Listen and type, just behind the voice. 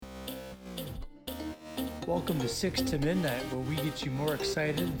Welcome to 6 to Midnight, where we get you more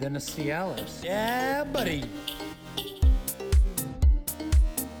excited than a Cialis. Yeah, buddy!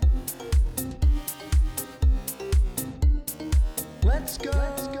 Let's go!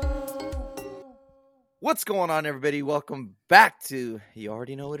 What's going on, everybody? Welcome back to, you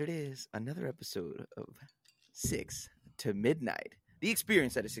already know what it is, another episode of 6 to Midnight. The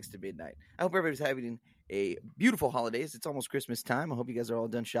experience at 6 to Midnight. I hope everybody's having a beautiful holidays. It's almost Christmas time. I hope you guys are all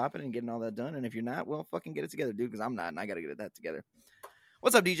done shopping and getting all that done. And if you're not, well, fucking get it together, dude, because I'm not, and I got to get that together.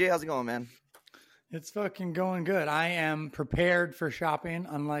 What's up, DJ? How's it going, man? It's fucking going good. I am prepared for shopping,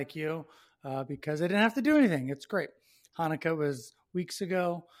 unlike you, because I didn't have to do anything. It's great. Hanukkah was weeks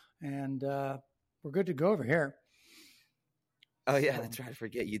ago, and we're good to go over here. Oh, yeah, that's right. I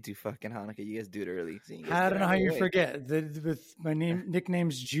forget you do fucking Hanukkah. You guys do it early. So I don't know how you forget. With my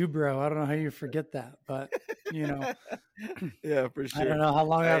nickname's Jubro. I don't know how you forget that, but, you know. Yeah, for sure. I don't know how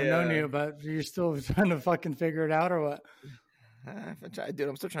long I've known you, but you're still trying to fucking figure it out or what? Dude,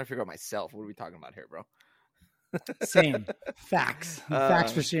 I'm still trying to figure out myself. What are we talking about here, bro? Same. Facts.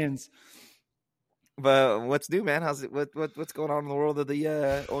 Facts machines. But what's new, man? How's it? What's going on in the world of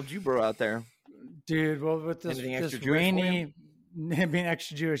the old Jubro out there? Dude, well, with this rainy, being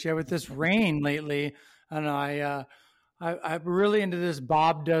extra Jewish, yeah, with this rain lately, I don't know. I'm really into this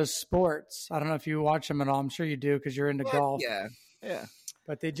Bob Does Sports. I don't know if you watch them at all. I'm sure you do because you're into golf. Yeah.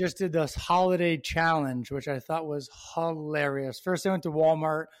 But they just did this holiday challenge, which I thought was hilarious. First, they went to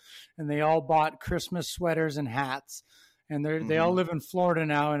Walmart and they all bought Christmas sweaters and hats. And they all live in Florida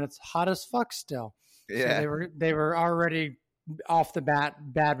now, and it's hot as fuck still. Yeah, so they were already off the bat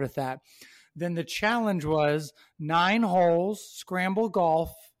bad with that. Then the challenge was 9 holes, scramble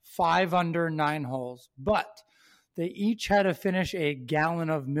golf, 5 under 9 holes. But they each had to finish a gallon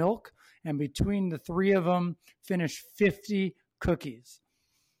of milk, and between the 3 of them, finish 50 cookies.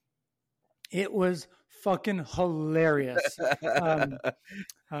 It was fucking hilarious.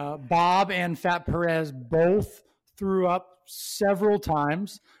 Bob and Fat Perez both threw up several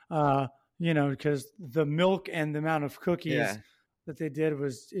times, because the milk and the amount of cookies that they did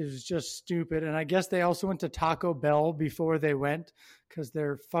was just stupid. And I guess they also went to Taco Bell before they went because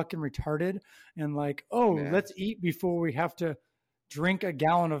they're fucking retarded and like, let's eat before we have to drink a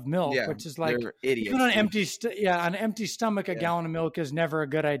gallon of milk, which is like even on an empty stomach, a gallon of milk is never a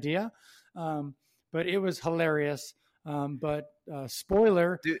good idea. But it was hilarious. But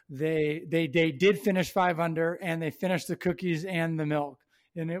spoiler, dude, they did finish 5 under, and they finished the cookies and the milk,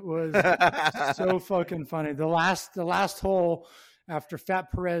 and it was so fucking funny. The last hole, after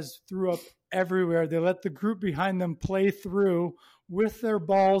Fat Perez threw up everywhere, they let the group behind them play through with their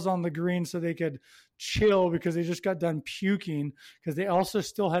balls on the green so they could chill because they just got done puking because they also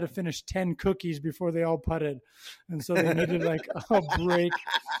still had to finish 10 cookies before they all putted. And so they needed like a break.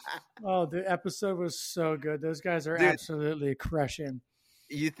 Oh, the episode was so good. Those guys are absolutely crushing.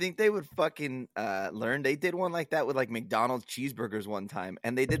 You think they would fucking learn? They did one like that with like McDonald's cheeseburgers one time,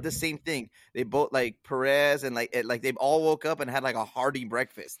 and they did the same thing. They both like Perez and like they all woke up and had like a hearty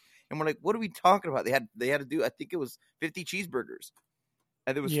breakfast, and we're like, "What are we talking about?" They had to do, I think it was 50 cheeseburgers,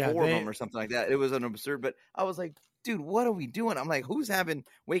 and there was 4 of them or something like that. It was an absurd, but I was like, "Dude, what are we doing?" I'm like, "Who's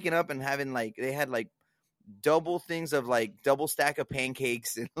waking up and having like they had like double things of like double stack of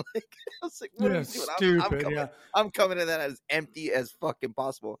pancakes and like I was like, what are you doing? I'm coming to that as empty as fucking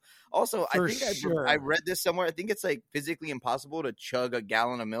possible. Also, I read this somewhere. I think it's like physically impossible to chug a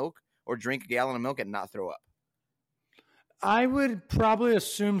gallon of milk or drink a gallon of milk and not throw up. I would probably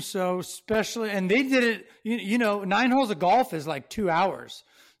assume so, especially, and they did it, 9 holes of golf is like 2 hours.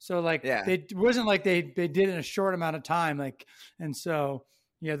 So like, it wasn't like they did it in a short amount of time. Like, and so,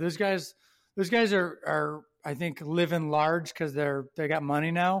 yeah, those guys are I think living large because they got money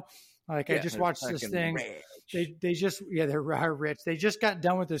now. Like I just watched this thing. Rich. They're rich. They just got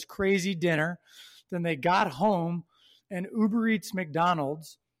done with this crazy dinner. Then they got home and Uber Eats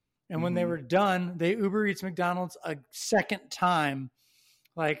McDonald's. And when they were done, they Uber Eats McDonald's a second time.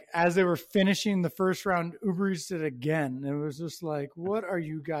 Like as they were finishing the first round, Uber Eats it again. And it was just like, what are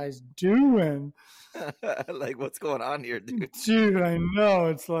you guys doing? Like, what's going on here, dude? Dude, I know.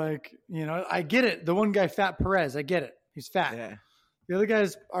 It's like, I get it. The one guy, Fat Perez, I get it. He's fat. Yeah. The other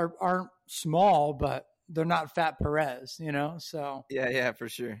guys aren't small, but they're not Fat Perez, so. Yeah, for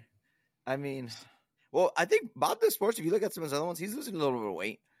sure. I mean, well, I think Bob Does Sports, if you look at some of his other ones, he's losing a little bit of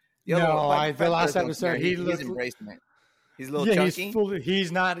weight. The last episode, he's embracing it. He's a little chunky.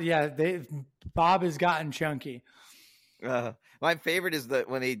 He's not. Yeah, Bob has gotten chunky. My favorite is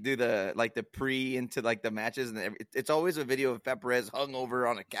when they do the pre into like the matches, and it's always a video of Fat Perez hung over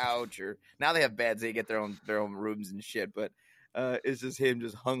on a couch, or now they have beds, they get their own rooms and shit. But It's just him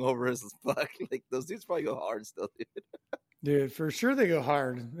just hungover as fuck. Like those dudes probably go hard still, dude. Dude, for sure they go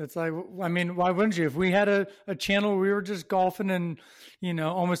hard. It's like, I mean, why wouldn't you? If we had a channel where we were just golfing and,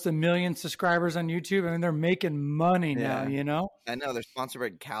 almost 1 million subscribers on YouTube, I mean, they're making money now, I know they're sponsored by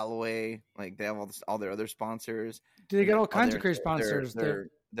Callaway. Like they have all their other sponsors. They got all kinds of great sponsors.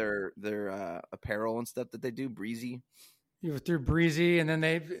 Their apparel and stuff that they do, Breezy. Through Breezy, and then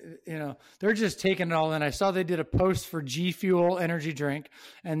they're just taking it all in. I saw they did a post for G Fuel energy drink,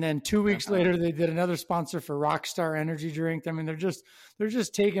 and then 2 weeks later they did another sponsor for Rockstar energy drink. I mean, they're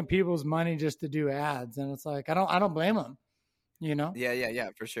just taking people's money just to do ads, and it's like I don't blame them, Yeah,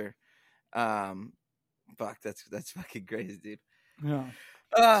 for sure. Fuck, that's fucking crazy, dude. Yeah.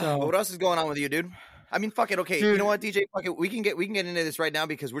 What else is going on with you, dude? I mean, fuck it. Okay, dude. You know what, DJ? Fuck it. We can get into this right now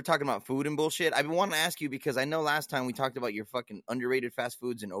because we're talking about food and bullshit. I've been wanting to ask you because I know last time we talked about your fucking underrated fast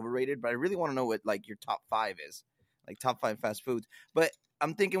foods and overrated, but I really want to know what like your top 5 is, like top 5 fast foods. But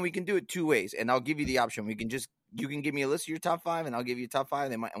I'm thinking we can do it 2 ways, and I'll give you the option. You can give me a list of your top 5, and I'll give you a top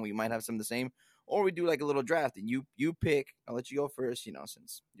 5. And we might have some the same, or we do like a little draft, and you pick. I'll let you go first,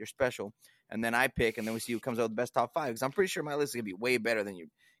 since you're special, and then I pick, and then we see who comes out with the best top 5. Because I'm pretty sure my list is gonna be way better than you.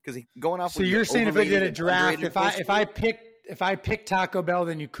 Because going off. So you're saying if I did a draft, if I picked Taco Bell,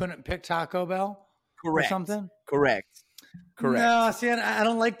 then you couldn't pick Taco Bell, correct? Or something. Correct. No, see, I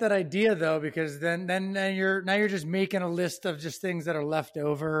don't like that idea though, because then you're just making a list of just things that are left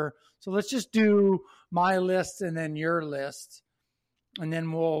over. So let's just do my list and then your list, and then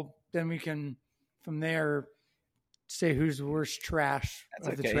we can from there say who's the worst trash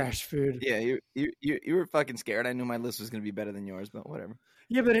of the trash food. Yeah, you were fucking scared. I knew my list was going to be better than yours, but whatever.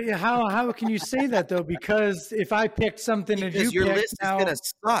 Yeah, but how can you say that though? Because if I picked something that you your picked, list is gonna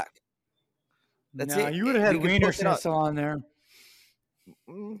suck. That's it. You would have had Wiener Schnitzel on there.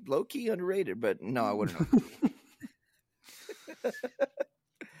 Low key underrated, but no, I wouldn't.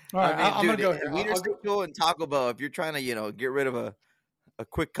 All right, I'm gonna go here. Wiener Schnitzel and Taco Bell. If you're trying to, get rid of a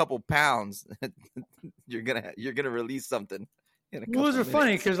quick couple pounds, you're gonna release something. Well, those are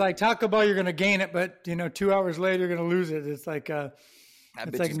funny because like Taco Bell, you're gonna gain it, but 2 hours later you're gonna lose it. It's like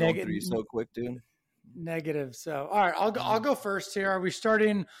it's like negative so quick, dude. Negative. So, all right, I'll go first here. Are we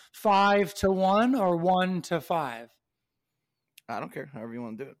starting 5 to 1 or 1 to 5? I don't care. However you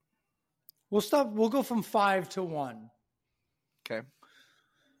want to do it. We'll go from 5 to 1. Okay.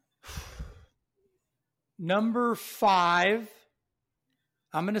 Number 5.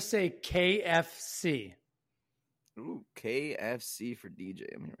 I'm gonna say KFC. Ooh, KFC for DJ.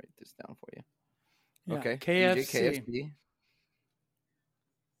 Let me write this down for you. Yeah, okay. KFC. KFC.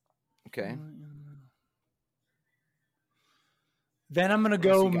 Okay. Then I'm going to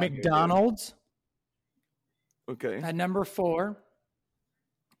go McDonald's. Okay. At number 4.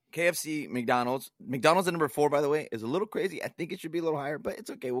 KFC, McDonald's. McDonald's at number 4, by the way, is a little crazy. I think it should be a little higher, but it's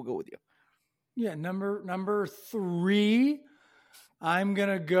okay. We'll go with you. Yeah, number 3, I'm going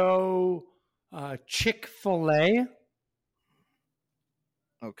to go Chick-fil-A.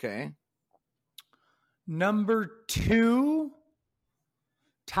 Okay. Number 2,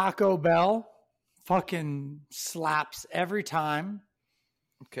 Taco Bell. Fucking slaps every time.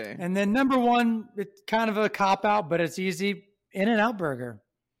 Okay. And then number 1, it's kind of a cop-out, but it's easy. In-N-Out Burger.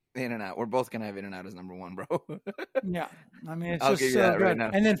 In-N-Out. We're both going to have In-N-Out as number 1, bro. Yeah. I mean, it's just so good. Right now.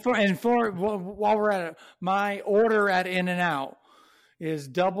 And then while we're at it, my order at In-N-Out is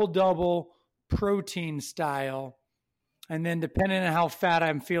double protein style. And then depending on how fat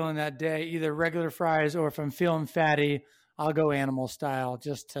I'm feeling that day, either regular fries or if I'm feeling fatty, I'll go animal style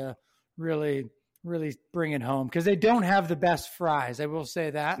just to really bring it home. Because they don't have the best fries. I will say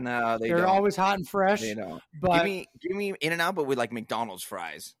that. No, they're don't. Always hot and fresh. They don't. But give me In-N-Out, but with like McDonald's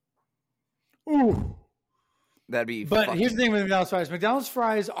fries. Ooh. That'd be But here's the thing with McDonald's fries. McDonald's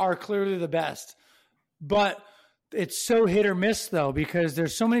fries are clearly the best. But it's so hit or miss, though, because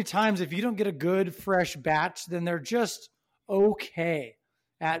there's so many times if you don't get a good, fresh batch, then they're just okay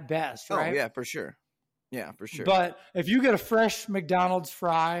at best, right? Oh, yeah, for sure. Yeah, for sure. But if you get a fresh McDonald's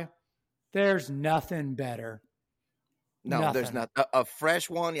fry, there's nothing better. No, there's not. A fresh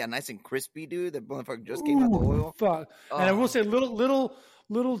one, yeah, nice and crispy, dude. That motherfucker just came out the oil. Fuck. Oh. And I will say,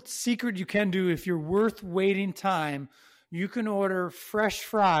 little secret you can do if you're worth waiting time, you can order fresh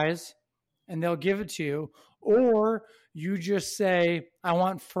fries, and they'll give it to you. Or you just say, I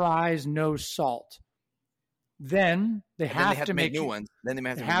want fries, no salt. Then they have to make new ones. Then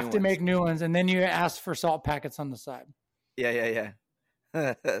they have to make new ones, and then you ask for salt packets on the side. Yeah.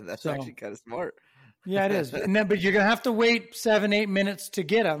 That's actually kind of smart. Yeah, it is. But you're gonna have to wait 7-8 minutes to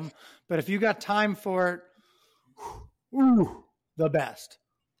get them. But if you got time for it, the best.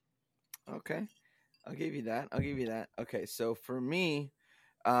 Okay. I'll give you that. I'll give you that. Okay, so for me,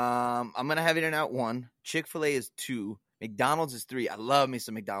 I'm gonna have In-N-Out 1. Chick-fil-A is 2. McDonald's is 3. I love me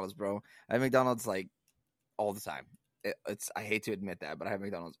some McDonald's, bro. I have McDonald's like all the time. I hate to admit that, but I have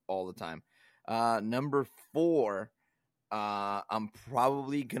McDonald's all the time. Number 4, I'm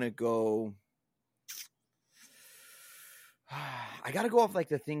probably gonna go. I gotta go off like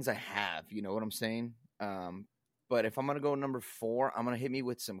the things I have. You know what I'm saying? But if I'm gonna go number 4, I'm gonna hit me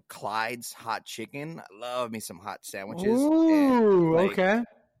with some Clyde's hot chicken. I love me some hot sandwiches. Ooh, like, okay.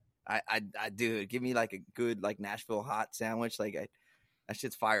 I do. Give me like a good like Nashville hot sandwich. Like that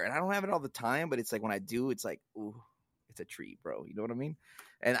shit's fire. And I don't have it all the time, but it's like when I do, it's like, ooh, it's a treat, bro. You know what I mean?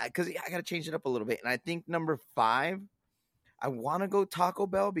 And because I gotta change it up a little bit. And I think number 5, I want to go Taco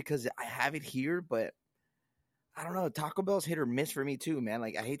Bell because I have it here, but I don't know. Taco Bell's hit or miss for me too, man.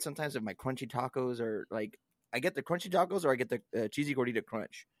 Like I hate sometimes if my crunchy tacos are like. I get the crunchy tacos or I get the cheesy gordita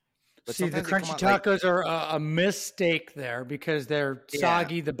crunch. But see, the crunchy tacos are a mistake there because they're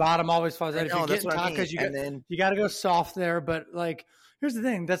soggy. Yeah. The bottom always falls out. If you're getting tacos, you got to go soft there. But like, here's the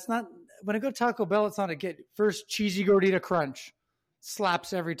thing: that's not when I go to Taco Bell. It's not a get first cheesy gordita crunch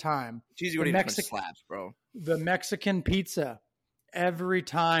slaps every time. Cheesy gordita crunch slaps, bro. The Mexican pizza every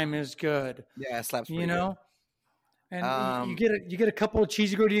time is good. Yeah, it slaps. You know. Good. And you get a couple of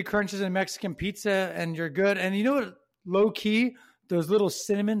cheesy gordita crunches and Mexican pizza, and you're good. And you know what? Low key, those little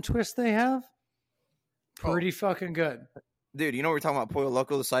cinnamon twists they have, pretty fucking good. Dude, you know what we're talking about? Pollo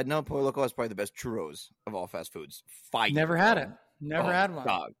Loco. The side note, Pollo Loco is probably the best churros of all fast foods. Never had it. Never had one.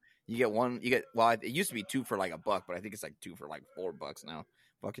 Dog. You get one. Well, it used to be 2 for like $1, but I think it's like 2 for like $4 now.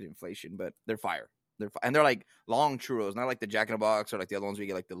 Fucking inflation, but they're fire. And they're like long churros, not like the Jack in the Box or like the other ones where you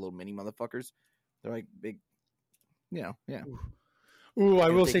get like the little mini motherfuckers. They're like big. Yeah. Ooh, I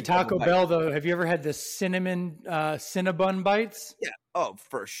will say Taco Bell though. Have you ever had the cinnamon Cinnabon bites? Yeah. Oh,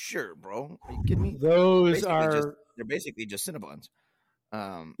 for sure, bro. Are you kidding me? They're basically just Cinnabons.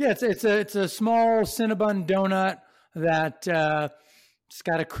 Yeah, it's a small Cinnabon donut that it's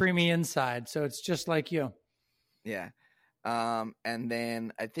got a creamy inside, so it's just like you. Yeah. And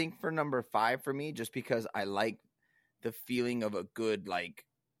then I think for number 5 for me, just because I like the feeling of a good like.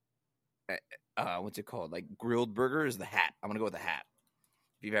 What's it called? Like grilled burger is the Hat. I'm gonna go with the Hat.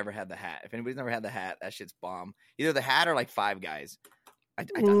 If you've ever had the Hat, if anybody's never had the Hat, that shit's bomb. Either the Hat or like Five Guys.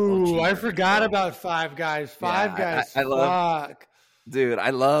 I forgot about Five Guys. Five Guys. I love, dude.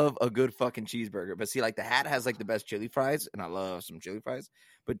 I love a good fucking cheeseburger. But see, like the Hat has like the best chili fries, and I love some chili fries.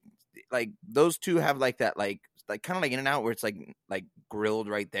 But like those two have like that, like kind of like In-N-Out, where it's like grilled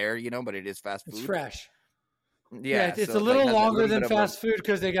right there, you know. But it is fast food. It's fresh. Yeah, it's a little longer than fast food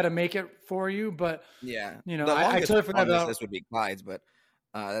because they got to make it for you. But yeah, you know, I totally forgot about this would be Clyde's, but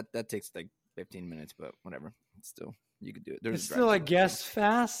that takes like 15 minutes. But whatever, still you could do it. It's still, I guess,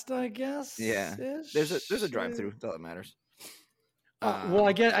 fast. I guess. Yeah, there's a drive-through. That's all that matters. Well,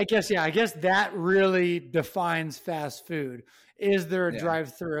 I guess that really defines fast food. Is there a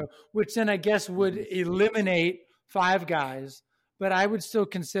drive-through? Which then I guess would eliminate Five Guys, but I would still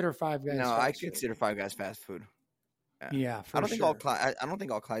consider Five Guys. No, I consider Five Guys fast food. Yeah, I don't think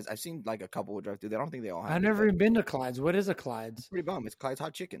all Clyde's. I've seen like a couple of drive-through. I don't think they all have. I've never even been to Clyde's. What is a Clyde's? It's pretty bomb. It's Clyde's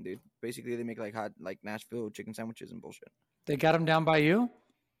hot chicken, dude. Basically, they make like hot, like Nashville chicken sandwiches and bullshit. They got them down by you?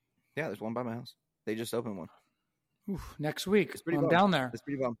 Yeah, there's one by my house. They just opened one. Oof, next week. It's pretty I'm down there. It's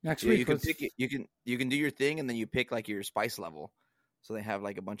pretty bomb. Next week. You can pick it. You can do your thing, and then you pick like your spice level. So they have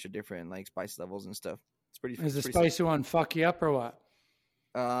like a bunch of different like spice levels and stuff. It's pretty. Is the spicy one fuck you up or what?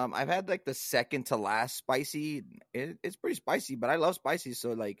 I've had like the second to last spicy. It's pretty spicy, but I love spicy,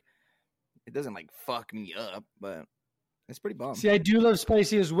 so like it doesn't like fuck me up, but it's pretty bomb. See, I do love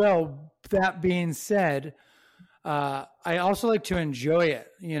spicy as well. That being said, I also like to enjoy it.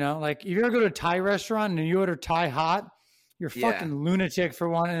 You know, like if you ever go to a Thai restaurant and you order Thai hot, you're fucking lunatic for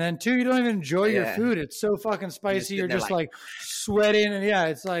one, and then 2, you don't even enjoy your food. It's so fucking spicy. You're just like sweating, and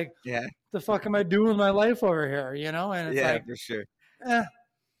it's like, the fuck am I doing with my life over here? You know, and it's like for sure.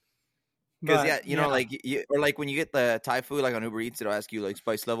 Because like or like when you get the Thai food like on Uber Eats, it'll ask you like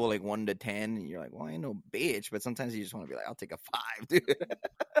spice level like 1 to 10, and you're like, well, I ain't no bitch, but sometimes you just want to be like, I'll take a 5, dude.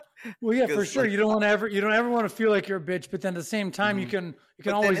 Well, yeah, for sure. Like, you don't ever want to feel like you're a bitch, but then at the same time, you can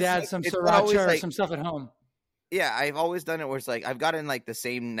always add some sriracha or some stuff at home. Yeah, I've always done it where it's like I've gotten like the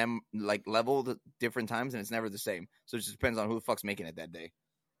same level different times, and it's never the same. So it just depends on who the fuck's making it that day.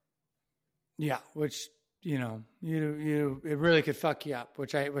 Yeah, which. You know, it really could fuck you up,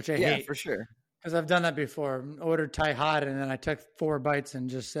 which I hate. Yeah, for sure. Because I've done that before. Ordered Thai hot, and then I took 4 bites and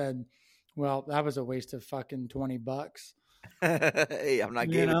just said, "Well, that was a waste of fucking $20." Hey, I'm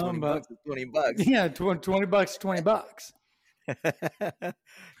not giving $20 $20. Yeah, $20, $20.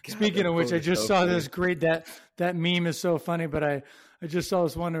 Speaking of which, I just saw this great that meme is so funny, but I just saw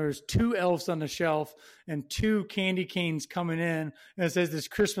this one where there's 2 elves on the shelf and 2 candy canes coming in, and it says it's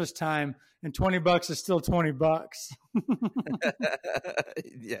Christmas time and $20 is still $20.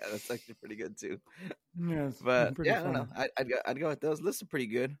 Yeah, that's actually pretty good too. Yeah, but yeah, funny. I don't know. I'd go with those. Lists are pretty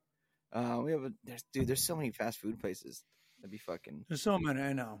good. There's so many fast food places. That'd be fucking. There's so many,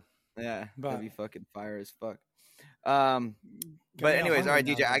 I know. Yeah, that'd be fucking fire as fuck. But anyways, all right,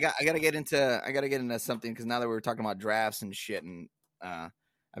 DJ, I gotta get into something because now that we're talking about drafts and shit, and I've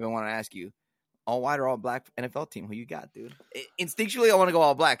been wanting to ask you, all white or all black NFL team, who you got, dude? Instinctually, I want to go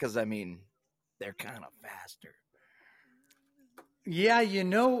all black because I mean, they're kind of faster. Yeah, you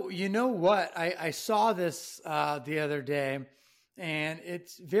know what? I saw this the other day, and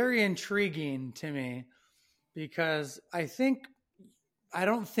it's very intriguing to me because I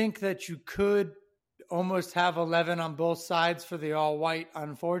don't think that you could almost have 11 on both sides for the all white,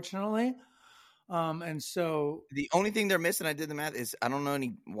 unfortunately. And so the only thing they're missing, I did the math, is I don't know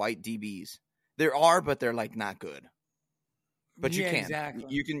any white DBs. There are, but they're like not good. But you can. Exactly.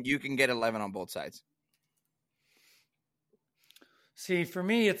 You can get 11 on both sides. See, for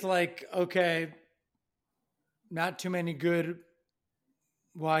me, it's like, okay, not too many good.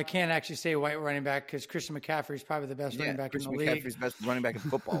 Well, I can't actually say white running back because Christian McCaffrey is probably the best running back in the league. Christian McCaffrey's best running back in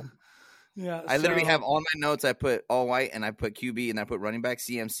football. Yeah, I literally have all my notes. I put all white and I put QB and I put running back,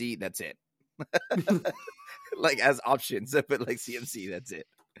 CMC. That's it. Like as options, I put like CMC. That's it.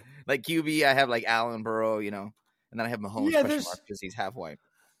 Like QB, I have like Allen, Burrow, and then I have Mahomes question mark because he's half white.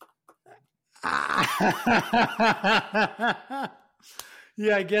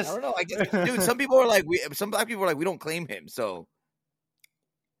 Yeah, I guess. I don't know. I guess, dude. Some people are like, some black people are like, we don't claim him. So.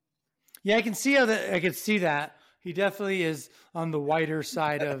 Yeah, I can see that. He definitely is on the whiter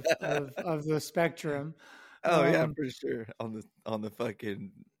side of the spectrum. Oh yeah, for sure. On the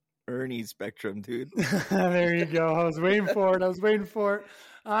fucking Ernie spectrum, dude. There you go. I was waiting for it.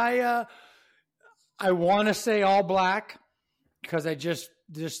 I want to say all black because I just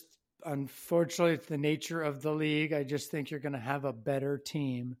unfortunately it's the nature of the league. I just think you're going to have a better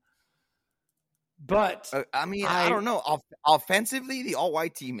team. But I mean, I don't know. Offensively, the all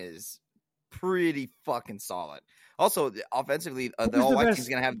white team is pretty fucking solid. Also, offensively, the all white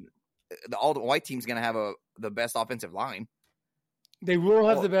team's gonna have the best offensive line. They will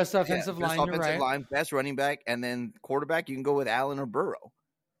have the best offensive line. Best offensive line, best running back, and then quarterback. You can go with Allen or Burrow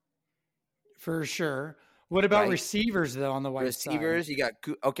for sure. What about receivers though on the white side? Receivers, you got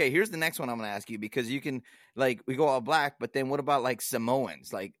here's the next one I'm gonna ask you because you can we go all black, but then what about like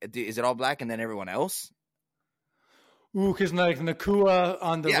Samoans? Like, is it all black and then everyone else? Ooh, because like Nakua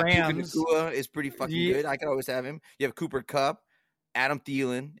on the Rams. Nakua is pretty fucking good. I could always have him. You have Cooper Kupp, Adam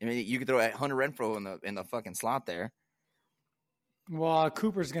Thielen. I mean, you could throw Hunter Renfrow in the fucking slot there. Well,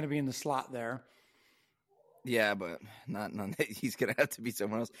 Cooper's going to be in the slot there. Yeah, but not he's going to have to be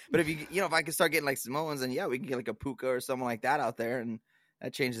someone else. But if if I could start getting like Samoans, then we can get like a Puka or someone like that out there, and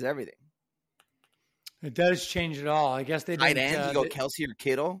that changes everything. It does change it all. I guess they didn't. Tight end, you go Kelsey or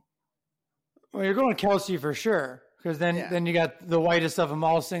Kittle. Well, you're going Kelsey for sure. Because then you got the whitest of them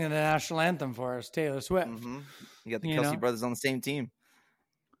all singing the national anthem for us, Taylor Swift. Mm-hmm. You got the Kelsey brothers on the same team.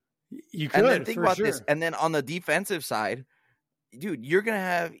 You could, and then think about this. And then on the defensive side, dude, you're going to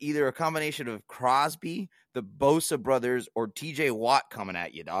have either a combination of Crosby, the Bosa brothers, or TJ Watt coming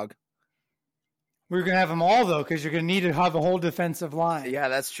at you, dog. We're going to have them all, though, because you're going to need to have a whole defensive line. Yeah,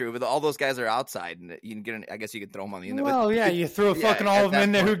 that's true. But all those guys are outside, and you can I guess you could throw them on the end. Well, yeah, you throw fucking all of them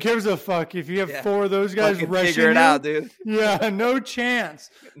in there. Who gives a fuck? If you have 4 of those guys rushing figure it out, dude. Yeah, no chance.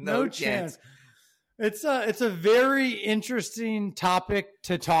 No chance. It's a very interesting topic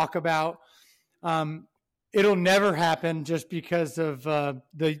to talk about. It'll never happen just because of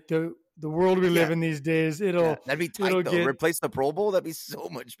the world we live in these days. That'd be tight, though. Replace the Pro Bowl? That'd be so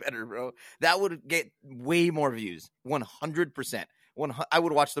much better, bro. That would get way more views. 100%. I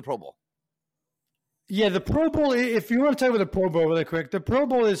would watch the Pro Bowl. Yeah, the Pro Bowl, if you want to talk about the Pro Bowl really quick, the Pro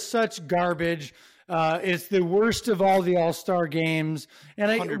Bowl is such garbage. It's the worst of all the All-Star games.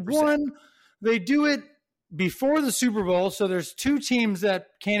 And they do it before the Super Bowl, so there's 2 teams that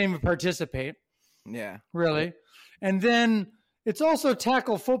can't even participate. Yeah. Really. And then it's also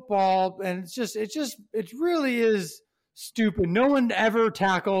tackle football, and it really is stupid. No one ever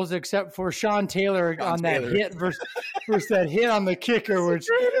tackles except for Sean Taylor that hit versus that hit on the kicker, which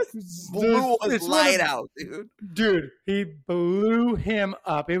blew his light out, dude. Dude, he blew him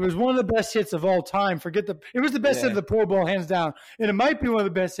up. It was one of the best hits of all time. It was the best hit of the Pro Bowl, hands down, and it might be one of the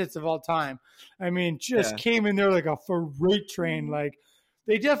best hits of all time. I mean, came in there like a freight train, like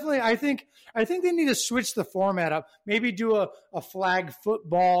They definitely, I think they need to switch the format up. Maybe do a flag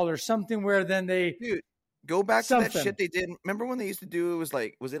football or something where then they go back to that shit they did. Remember when they used to do, was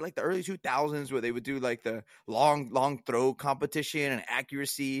it like the early 2000s where they would do like the long throw competition and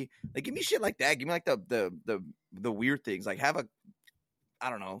accuracy? Like, give me shit like that. Give me like the weird things. Like, have I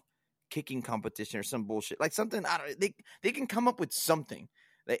don't know, kicking competition or some bullshit. Like something, I don't, they can come up with something.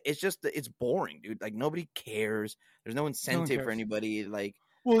 It's just, it's boring, dude. Like, nobody cares. There's no incentive for anybody. Like,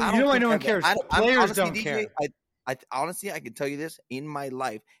 well, I know why no one cares. Players honestly, don't care. I honestly, I can tell you this in my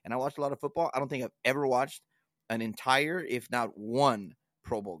life, and I watched a lot of football. I don't think I've ever watched an entire, if not one,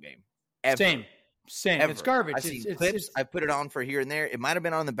 Pro Bowl game. Ever. Same. Ever. It's garbage. I've seen clips. I put it on for here and there. It might have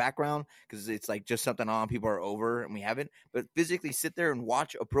been on in the background because it's like just something on. People are over and we haven't. But physically sit there and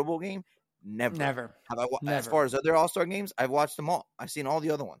watch a Pro Bowl game, never. Have I? Never. As far as other All-Star games, I've watched them all. I've seen all the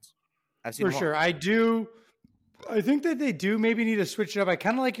other ones. I've seen for sure. I do. I think that they do maybe need to switch it up. I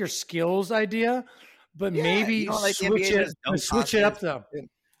kind of like your skills idea, but maybe switch it up though.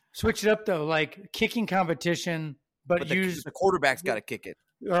 Switch it up though, like kicking competition, but use the quarterback's got to kick it.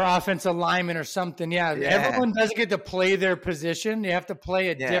 Or offensive lineman or something. Yeah. Everyone doesn't get to play their position. You have to play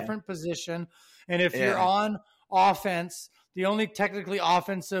a different position. And if you're on offense, the only technically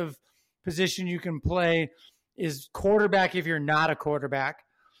offensive position you can play is quarterback if you're not a quarterback.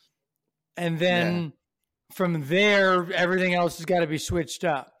 And then from there, everything else has got to be switched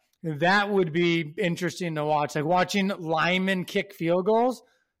up. That would be interesting to watch. Like watching linemen kick field goals,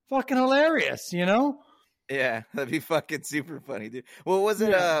 fucking hilarious, you know? Yeah, that'd be fucking super funny, dude. What was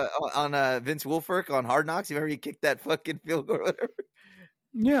it on Vince Wilfork on Hard Knocks? You remember he kicked that fucking field goal or whatever?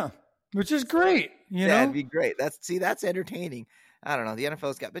 Yeah, which is great. You know? It'd be great. That's entertaining. I don't know. The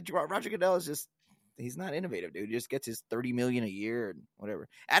NFL's got, but Roger Goodell is just, he's not innovative, dude. He just gets his $30 million a year and whatever.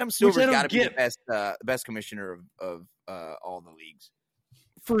 Adam Silver's got to be the best commissioner of all the leagues.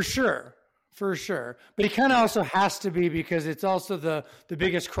 For sure. But he kind of also has to be because it's also the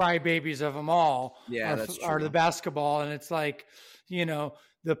biggest crybabies of them all are the basketball. And it's like, you know,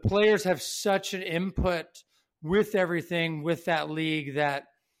 the players have such an input with everything with that league that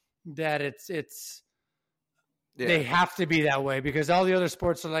it's they have to be that way because all the other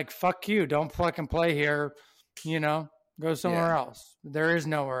sports are like, fuck you, don't fucking play here, you know, go somewhere else. There is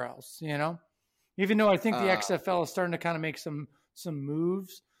nowhere else, you know, even though I think the XFL is starting to kind of make some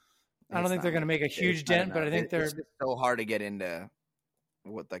moves. I don't think they're going to make a huge dent, but I think it's so hard to get into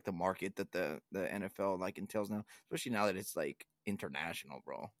what like the market that the NFL like entails now, especially now that it's like international,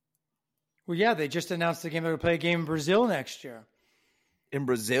 bro. Well, yeah, they just announced the game. They're going to play a game in Brazil next year. In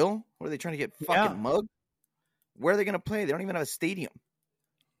Brazil? Where are they trying to get fucking mugged? Where are they going to play? They don't even have a stadium.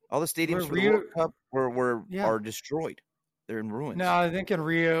 All the stadiums for the World Cup are destroyed. They're in ruins. No, I think in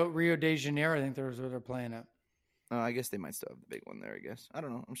Rio de Janeiro, I think there's where they're playing at. I guess they might still have the big one there, I guess. I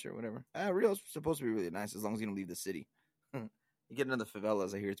don't know. I'm sure, whatever. Rio's supposed to be really nice as long as you don't leave the city. You get into the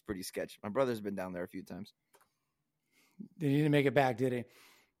favelas, I hear it's pretty sketch. My brother's been down there a few times. Did he didn't make it back, did he?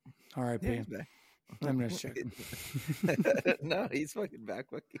 R.I.P. Yeah, he's back. I'm going to check. No, he's fucking back.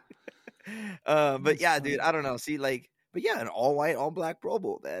 But yeah, dude, I don't know. See, like, but yeah, an all white, all black Pro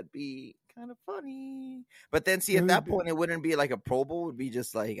Bowl. That'd be kind of funny. But then, see, at that point, it wouldn't be like a Pro Bowl. It would be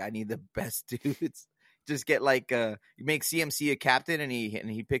just like, I need the best dudes. Just get like you make CMC a captain and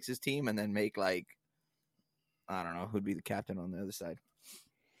he picks his team and then make like I don't know who'd be the captain on the other side.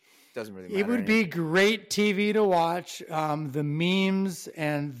 Doesn't really matter. It would be great TV to watch. The memes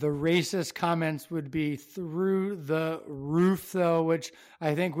and the racist comments would be through the roof though, which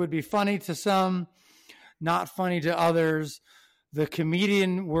I think would be funny to some, not funny to others. The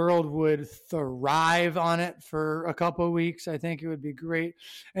comedian world would thrive on it for a couple of weeks. I think it would be great.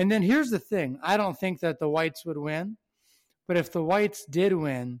 And then here's the thing. I don't think that the whites would win. But if the whites did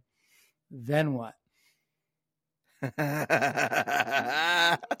win, then what?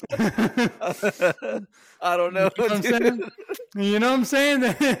 I don't know. You know what I'm saying? You know what I'm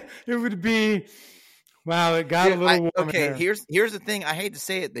saying? It would be, wow, it got a little warm. Okay, here's the thing. I hate to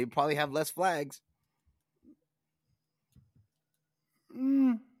say it. They probably have less flags.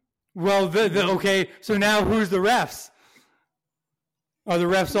 Well, okay. So now who's the refs? Are the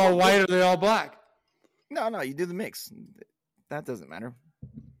refs all white or are they all black? No. You do the mix. That doesn't matter.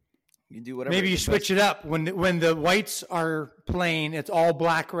 You do whatever. Maybe you switch it up. When the whites are playing, it's all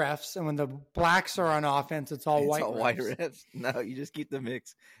black refs, and when the blacks are on offense, it's all white. White refs. No, you just keep the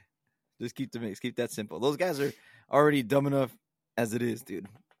mix. Just keep the mix. Keep that simple. Those guys are already dumb enough as it is, dude.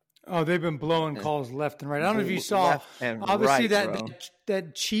 Oh, they've been blowing calls left and right. I don't know if you saw, obviously,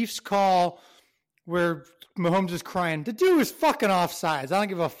 that Chiefs call where Mahomes is crying. The dude was fucking offsides. I don't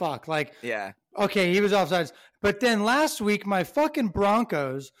give a fuck. Like, Yeah. Okay, he was offsides. But then last week, my fucking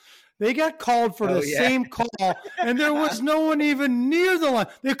Broncos, they got called for the same call, and there was no one even near the line.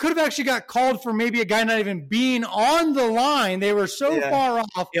 They could have actually got called for maybe a guy not even being on the line. They were so far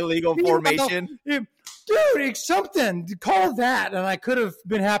off. Illegal formation. Dude, it's something. Call that, and I could have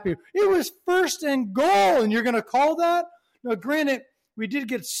been happy. It was 1st and goal, and you're going to call that? Now, granted, we did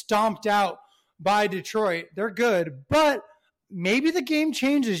get stomped out by Detroit. They're good, but maybe the game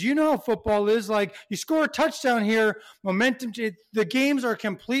changes. You know how football is. Like, you score a touchdown here, momentum. The games are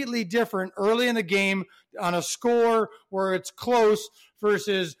completely different early in the game on a score where it's close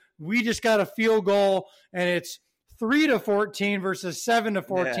versus we just got a field goal and it's 3-14 versus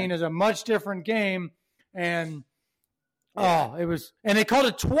 7-14 is a much different game. And it was, and they called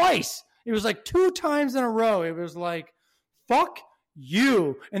it twice. It was like 2 times in a row. It was like, fuck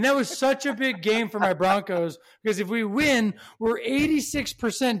you. And that was such a big game for my Broncos because if we win, we're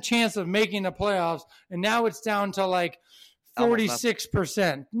 86% chance of making the playoffs. And now it's down to like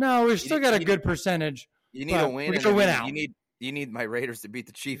 46%. No, we still got a good percentage. You need a win. We got to win out. You need my Raiders to beat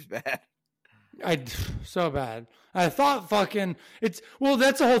the Chiefs bad. So bad. I thought that's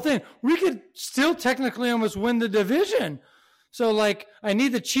the whole thing. We could still technically almost win the division. So, like, I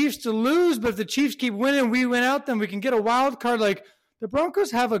need the Chiefs to lose, but if the Chiefs keep winning, we win out, then we can get a wild card. Like, the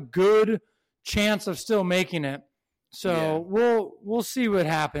Broncos have a good chance of still making it. So we'll see what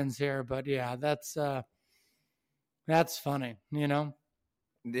happens here. But yeah, that's funny, you know.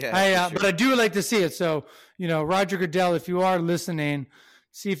 Yeah, but I do like to see it. So, you know, Roger Goodell, if you are listening,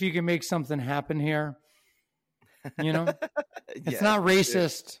 see if you can make something happen here. You know, it's not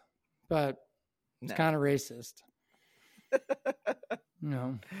racist, but it's kind of racist.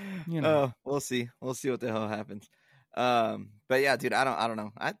 No, you know. Oh, we'll see. We'll see what the hell happens. But yeah, dude, I don't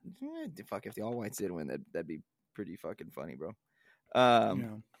know. Fuck, if the All Whites did win, that'd be pretty fucking funny, bro.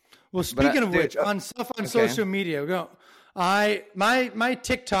 Well, speaking of which, on social media, my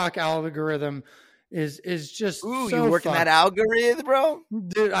TikTok algorithm is just you working that algorithm, bro?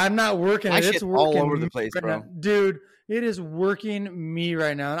 Dude, I'm not working it. It's working all over the place, right bro. Now. Dude, it is working me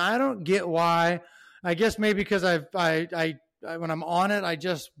right now, and I don't get why. I guess maybe because I when I'm on it, I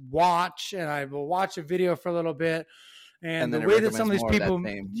just watch and I will watch a video for a little bit, and the way that some of these people,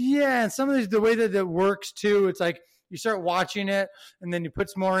 and some of these the way that it works too. It's like you start watching it and then you put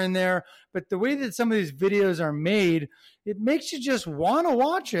some more in there, but the way that some of these videos are made, it makes you just want to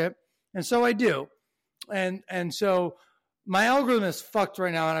watch it, and so I do, and so my algorithm is fucked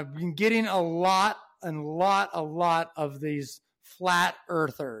right now, and I've been getting a lot of these flat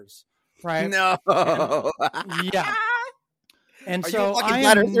earthers. Right? No. Yeah. And Are so you a fucking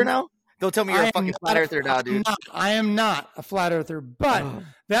flat earther now? Don't tell me you're a fucking flat earther now, dude. I am not a flat earther. But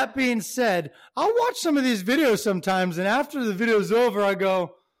that being said, I'll watch some of these videos sometimes, and after the video's over, I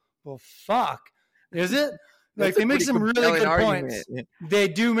go, well, fuck. Is it? Like, they make some really good points. They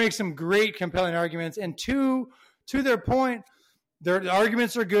do make some great, compelling arguments. And to their point, their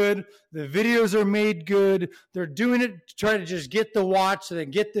arguments are good. The videos are made good. They're doing it to try to just get the watch so they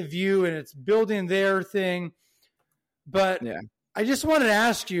get the view, and it's building their thing. But I just wanted to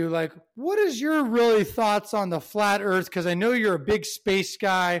ask you, like, what is your really thoughts on the flat earth? Because I know you're a big space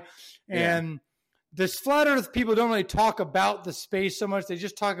guy, and this flat earth people don't really talk about the space so much. They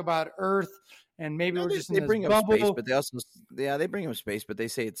just talk about Earth, and maybe we're just in this bubble. Space, but they also, they bring up space, but they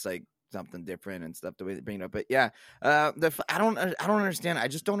say it's like something different and stuff the way they bring it up. But I don't understand. I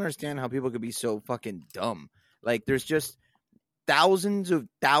just don't understand how people could be so fucking dumb. Like, there's just thousands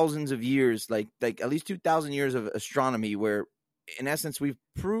of years, like at least 2,000 years of astronomy where in essence we've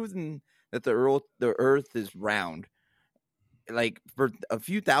proven that the earth is round, like, for a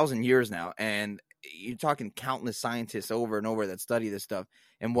few thousand years now. And you're talking countless scientists over and over that study this stuff,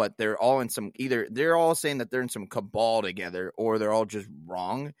 and what they're all in some, either they're all saying that they're in some cabal together, or they're all just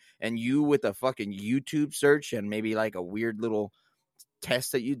wrong. And you, with a fucking YouTube search and maybe like a weird little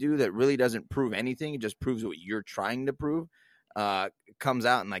test that you do that really doesn't prove anything, it just proves what you're trying to prove, comes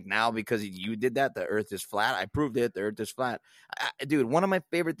out, and like, now because you did that, the earth is flat. I proved it, the earth is flat. Dude, one of my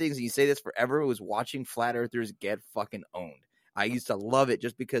favorite things, and you say this forever, was watching flat earthers get fucking owned. I used to love it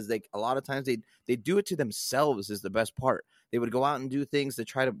just because a lot of times they do it to themselves is the best part. They would go out and do things to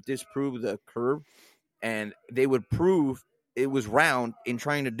try to disprove the curve, and they would prove it was round in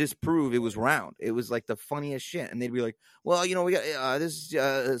trying to disprove it was round. It was like the funniest shit. And they'd be like, well, you know, we got this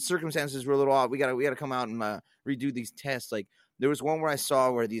circumstances were a little off. We got to come out and redo these tests. Like, there was one where I saw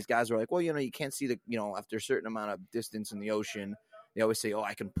where these guys were like, well, you know, you can't see after a certain amount of distance in the ocean, they always say, oh,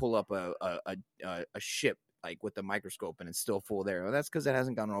 I can pull up a ship like with the microscope and it's still full there. Well, that's because it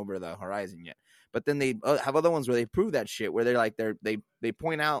hasn't gone over the horizon yet. But then they have other ones where they prove that shit, where they're like they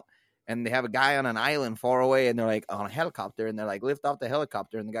point out and they have a guy on an island far away and they're like on a helicopter and they're like lift off the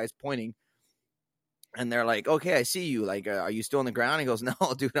helicopter and the guy's pointing and they're like, okay, I see you. Like, are you still on the ground? He goes, no,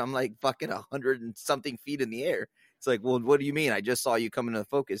 dude, I'm like fucking 100 and something feet in the air. It's like, well, what do you mean? I just saw you come into the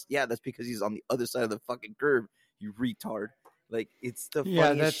focus. Yeah, that's because he's on the other side of the fucking curve, you retard. Like, it's the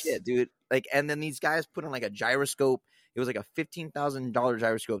funniest shit, dude. Like, and then these guys put on like a gyroscope. It was like a $15,000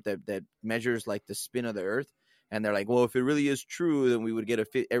 gyroscope that measures like the spin of the earth. And they're like, well, if it really is true, then we would get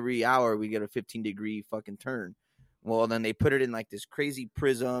every hour we get a 15-degree fucking turn. Well, then they put it in like this crazy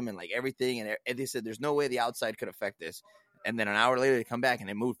prism and like everything. And they said, there's no way the outside could affect this. And then an hour later, they come back and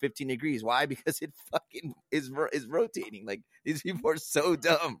it moved 15 degrees. Why? Because it fucking is rotating. Like, these people are so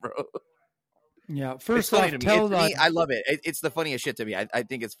dumb, bro. Yeah. First off, I love it. It's the funniest shit to me. I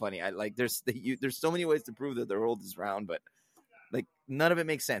think it's funny. I like, there's so many ways to prove that the world is round, but like none of it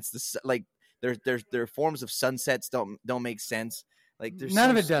makes sense. This, like, their forms of sunsets don't make sense. Like, none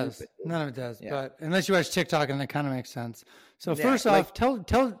of it does. Yeah. But unless you watch TikTok, and it kind of makes sense. So first off,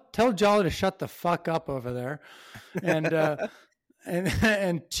 tell Jolly to shut the fuck up over there, and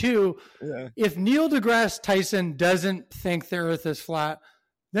and two, if Neil deGrasse Tyson doesn't think the Earth is flat,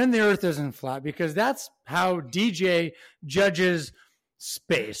 then the Earth isn't flat, because that's how DJ judges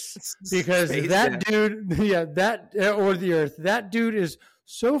space. Because dude, or the Earth, that dude is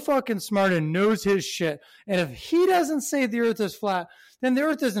so fucking smart and knows his shit. And if he doesn't say the Earth is flat, then the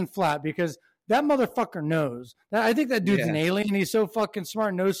Earth isn't flat, because that motherfucker knows. I think that dude's an alien. He's so fucking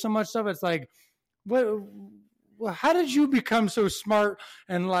smart, knows so much stuff. It's like, what? How did you become so smart?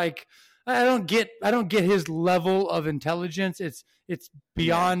 And like, I don't get his level of intelligence. It's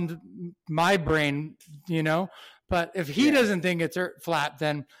beyond my brain, you know. But if he doesn't think it's flat,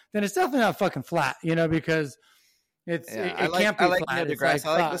 then it's definitely not fucking flat, you know, because it can't be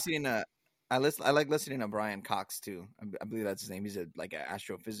flat. I like listening to Brian Cox too. I believe that's his name. He's an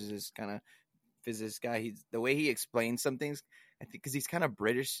astrophysicist kind of physicist guy. He's the way he explains some things. I think because he's kind of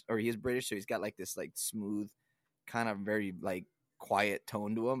British, or he is British, so he's got like this like smooth, kind of very like quiet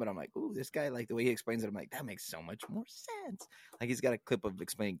tone to him. But I'm like, ooh, this guy, like the way he explains it, I'm like, that makes so much more sense. Like, he's got a clip of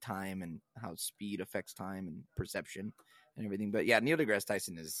explaining time and how speed affects time and perception and everything. But yeah, Neil deGrasse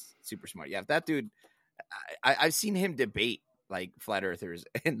Tyson is super smart. Yeah, if that dude, I've seen him debate like flat earthers,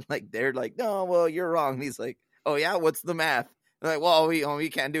 and like they're like, no, well, you're wrong. And he's like, oh yeah, what's the math? I'm like, well, we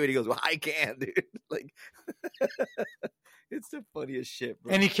can't do it. He goes, well, I can, dude. Like, it's the funniest shit,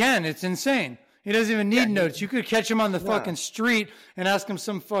 bro. And he can. It's insane. He doesn't even need notes. You could catch him on the fucking street and ask him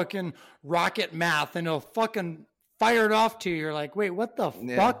some fucking rocket math, and he'll fucking fire it off to you. You're like, wait, what the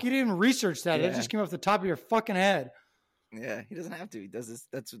fuck? You didn't even research that. It just came off the top of your fucking head. Yeah, he doesn't have to. He does this.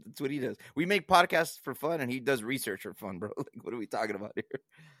 That's what he does. We make podcasts for fun, and he does research for fun, bro. Like, what are we talking about here?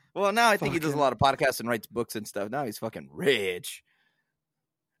 Well, now I think he does a lot of podcasts and writes books and stuff. Now he's fucking rich.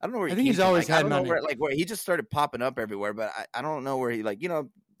 I don't know where he. I think he's always had money. Where he just started popping up everywhere, but I don't know where he, like, you know.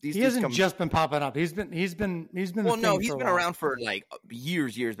 He hasn't just been popping up. He's been. Well, no, he's been around for like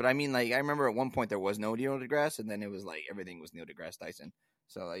years. But I mean, like, I remember at one point there was no Neil deGrasse, and then it was like everything was Neil deGrasse Tyson.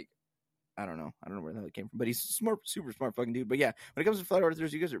 So like, I don't know where the hell it came from, but he's smart, super smart fucking dude. But yeah, when it comes to flat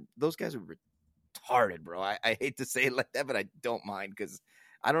earthers, those guys are retarded, bro. I hate to say it like that, but I don't mind, because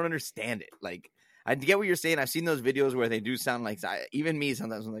I don't understand it. Like, I get what you're saying. I've seen those videos where they do sound like, even me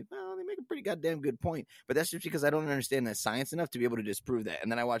sometimes I'm like, well, they make a pretty goddamn good point. But that's just because I don't understand that science enough to be able to disprove that.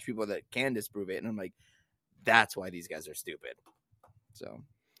 And then I watch people that can disprove it, and I'm like, that's why these guys are stupid. So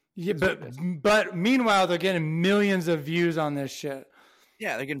yeah, but meanwhile, they're getting millions of views on this shit.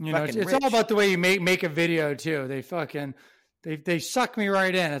 Yeah, they're getting it's all about the way you make a video too. They fucking they suck me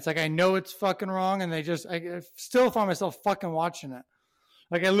right in. It's like, I know it's fucking wrong, and I still find myself fucking watching it.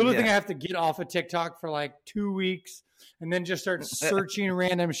 Like, I literally think I have to get off of TikTok for like 2 weeks and then just start searching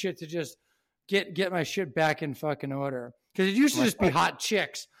random shit to just get my shit back in fucking order. Because it used to just be hot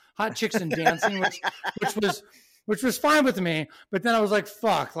chicks and dancing, which was fine with me. But then I was like,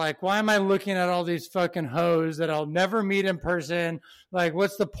 fuck, like, why am I looking at all these fucking hoes that I'll never meet in person? Like,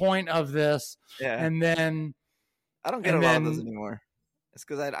 what's the point of this? Yeah. And then I don't get a lot of those anymore. It's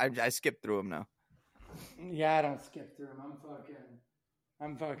because I skip through them now. Yeah, I don't skip through them.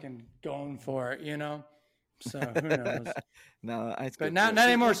 I'm fucking going for it, you know. So who knows? No, but not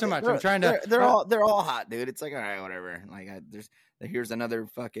anymore so much. I'm trying to. They're all hot, dude. It's like, all right, whatever. Like, here's another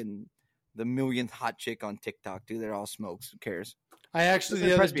fucking the millionth hot chick on TikTok, dude. They're all smokes. Who cares? I actually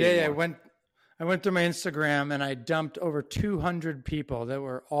the other day I went through my Instagram and I dumped over 200 people that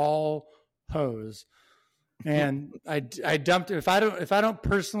were all hoes. And I dumped it. If I don't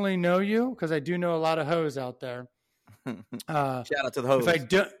personally know you, because I do know a lot of hoes out there. Shout out to the hoes.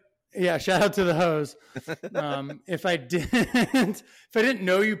 Shout out to the hoes. If I didn't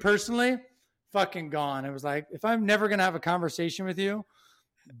know you personally, fucking gone. It was like, if I'm never gonna have a conversation with you,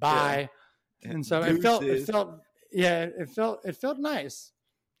 bye. Yeah. And so it felt nice.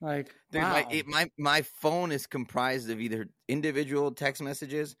 Like, dude, wow. my phone is comprised of either individual text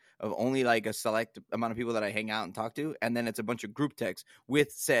messages of only like a select amount of people that I hang out and talk to, and then it's a bunch of group texts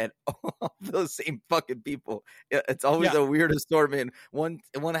with said all those same fucking people. It's always a weird assortment. One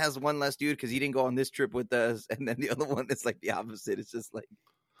has one less dude because he didn't go on this trip with us, and then the other one is like the opposite. It's just like,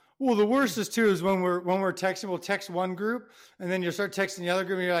 well, the worst is too is when we're texting, we'll text one group, and then you start texting the other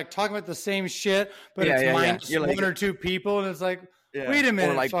group, and you're like talking about the same shit, but it's minus one or two people, and it's like, wait a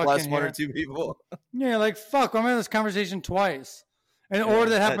minute, or like plus one or two people. Yeah, like fuck, I'm having this conversation twice. And or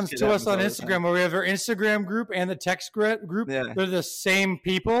that happens to us on Instagram, where we have our Instagram group and the text group. Yeah. They're the same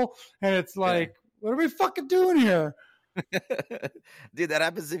people, and it's like, what are we fucking doing here? Dude, that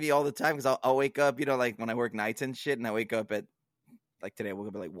happens to me all the time because I'll wake up, like when I work nights and shit, and I wake up at like today, I woke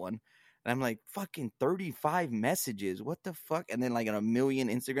up at like 1, and I'm like, fucking 35 messages. What the fuck? And then like a million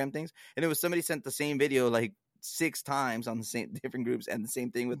Instagram things, and it was somebody sent the same video like 6 times on the same different groups, and the same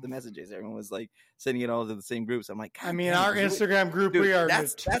thing with the messages. Everyone was like sending it all to the same groups. I'm like, I mean, our Instagram group, dude, we are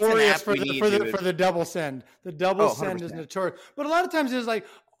notorious for the double send. The double send is notorious, but a lot of times it's like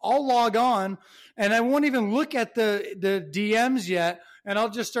I'll log on and I won't even look at the DMs yet, and I'll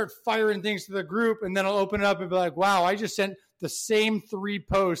just start firing things to the group, and then I'll open it up and be like, wow, I just sent the same 3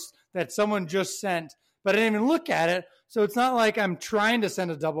 posts that someone just sent, but I didn't even look at it. So it's not like I'm trying to send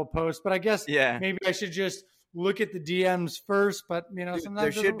a double post, but I guess maybe I should just look at the DMs first. But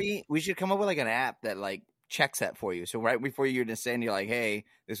sometimes we should come up with like an app that like checks that for you. So right before you're to send, you're like, hey,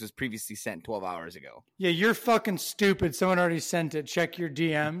 this was previously sent 12 hours ago. Yeah, you're fucking stupid. Someone already sent it. Check your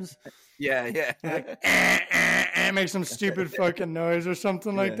DMs. Yeah. Like, make some stupid fucking noise or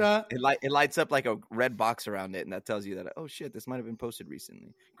something like that. It lights up like a red box around it, and that tells you that, oh shit, this might have been posted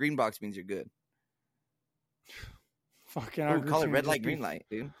recently. Green box means you're good. Fucking call it red light, green light,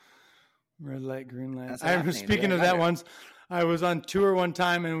 dude. Red light, green light. I was speaking of that once. I was on tour one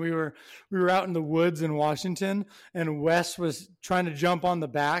time, and we were out in the woods in Washington, and Wes was trying to jump on the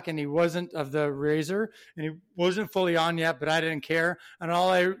back, and he wasn't of the Razor, and he wasn't fully on yet, but I didn't care. And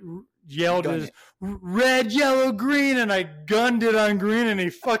all I yelled is red, yellow, green, and I gunned it on green, and he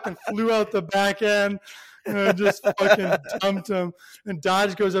fucking flew out the back end. And I just fucking dumped him. And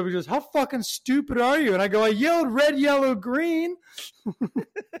Dodge goes up and goes, how fucking stupid are you? And I go, I yelled red, yellow, green.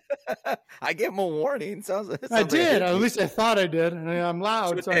 I gave him a warning. I did. At least I thought I did. And I'm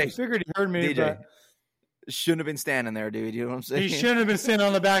loud, so I figured he heard me. DJ, but shouldn't have been standing there, dude. You know what I'm saying? He shouldn't have been standing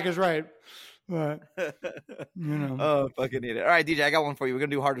on the back is right. But, Oh, fucking need it. All right, DJ, I got one for you. We're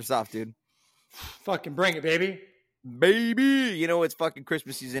going to do hard or soft, dude. Fucking bring it, baby. Baby. It's fucking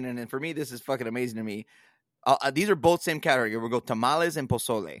Christmas season, and for me, this is fucking amazing to me. These are both same category. We'll go tamales and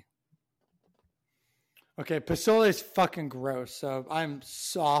pozole. Okay, pozole is fucking gross, so I'm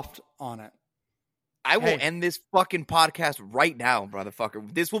soft on it. I will end this fucking podcast right now,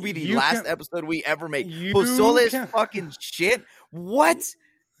 brotherfucker. This will be the last episode we ever make. Pozole is fucking shit. What?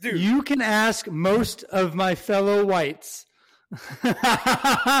 Dude. You can ask most of my fellow whites.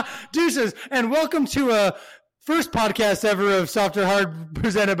 Deuces, and welcome to a first podcast ever of Soft or Hard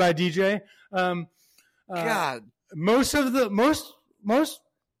presented by DJ. God, most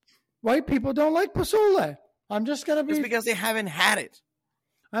white people don't like pozole. I'm just gonna be. It's because they haven't had it.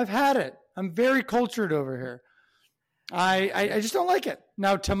 I've had it. I'm very cultured over here. I just don't like it.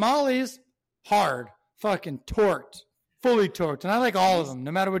 Now tamales, hard, fucking torqued, fully torqued, and I like all of them,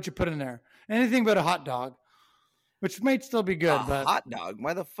 no matter what you put in there. Anything but a hot dog, which might still be good. But hot dog?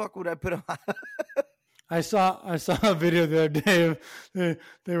 Why the fuck would I put a? I saw a video the other day of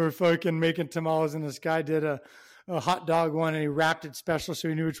they were fucking making tamales, and this guy did a hot dog one, and he wrapped it special so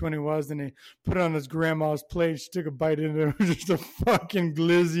he knew which one he was, and he put it on his grandma's plate. She took a bite and it was just a fucking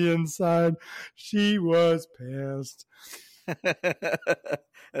glizzy inside. She was pissed.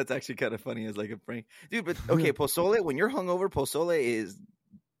 That's actually kind of funny as like a prank. Dude, but okay, pozole, when you're hungover, pozole is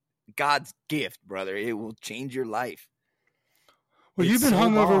God's gift, brother. It will change your life. Well, you've been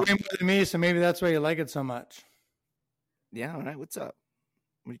hungover way more than me, so maybe that's why you like it so much. Yeah, all right. What's up?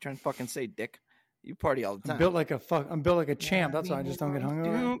 What are you trying to fucking say, dick? You party all the time. I'm built like a champ. That's why I just don't get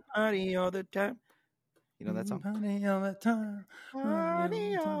hungover. Party all the time. You know that song? Party all the time.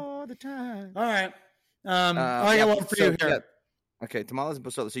 Party all the time. All right. I got one for you here. Yeah. Okay, tamales and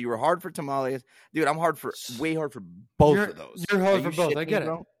pozole. So you were hard for tamales, dude. I'm way hard for both of those. You're hard for both. I get it.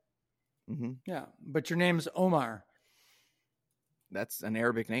 Mm-hmm. Yeah, but your name's Omar. That's an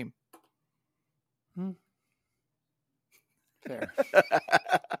Arabic name. Fair.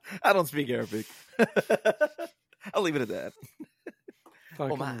 I don't speak Arabic. I'll leave it at that.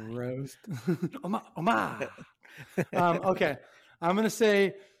 Fucking roast. Omar. Okay. I'm going to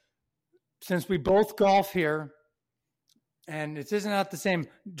say, since we both golf here, and it isn't at the same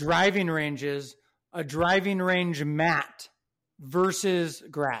driving ranges, a driving range mat versus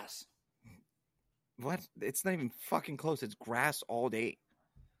grass. What? It's not even fucking close. It's grass all day.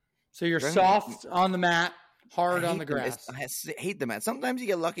 So you're soft on the mat, hard on the grass. I hate the mats. Sometimes you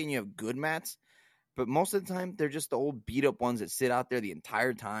get lucky and you have good mats, but most of the time they're just the old beat up ones that sit out there the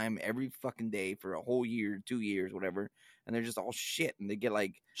entire time, every fucking day for a whole year, 2 years, whatever. And they're just all shit, and they get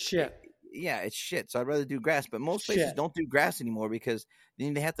like shit. Yeah, it's shit. So I'd rather do grass, but most places don't do grass anymore because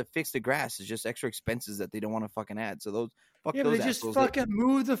then they have to fix the grass. It's just extra expenses that they don't want to fucking add. So those they just fucking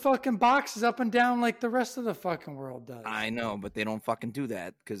move the fucking boxes up and down like the rest of the fucking world does. I know, but they don't fucking do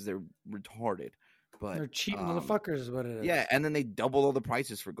that because they're retarded. But they're cheap motherfuckers is what it is. Yeah, and then they double all the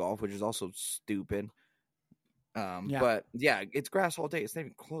prices for golf, which is also stupid. But yeah, it's grass all day. It's not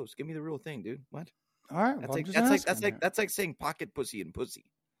even close. Give me the real thing, dude. What? All right, that's like saying pocket pussy and pussy.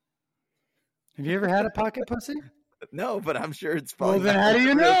 Have you ever had a pocket pussy? No, but I'm sure it's probably. Well, then how do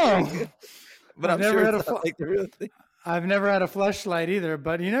you know? But I'm sure it's not like the real thing. I've never had a fleshlight either,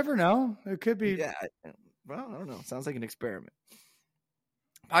 but you never know. It could be. Yeah, well, I don't know. Sounds like an experiment.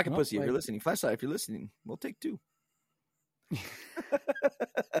 Pocket pussy, if you're listening. Fleshlight, if you're listening. We'll take 2.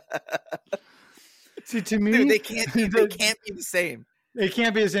 See, to me, dude, they can't be the same. It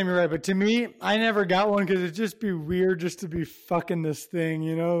can't be the same, you're right. But to me, I never got one because it'd just be weird just to be fucking this thing,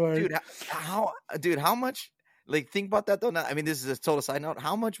 you know? Like, how much? Like, think about that though. I mean, this is a total side note.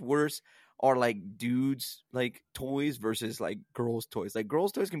 How much worse are like dudes like toys versus like girls' toys? Like,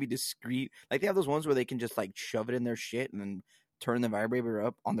 girls' toys can be discreet. Like, they have those ones where they can just like shove it in their shit and then turn the vibrator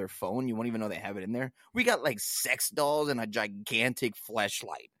up on their phone. You won't even know they have it in there. We got like sex dolls and a gigantic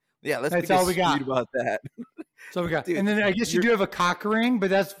fleshlight. Yeah, that's all we got about that. So we got, dude, and then I guess you do have a cock ring, but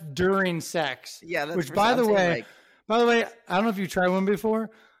that's during sex. Yeah, that's which by the way, I don't know if you tried one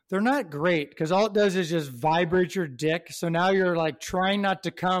before. They're not great because all it does is just vibrate your dick. So now you're like trying not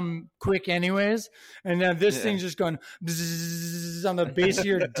to come quick anyways, and then this thing's just going bzzz on the base of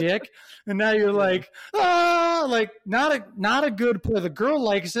your dick, and now you're like like not a good play. The girl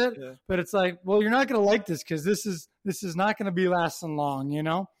likes it, but it's like, well, you're not gonna like this because this is not gonna be lasting long, you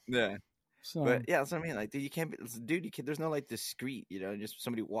know? Yeah. So, but yeah, that's what I mean. Like, dude, you can't be, there's no like discreet, you know, just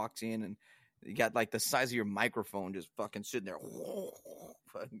somebody walks in and you got like the size of your microphone just fucking sitting there,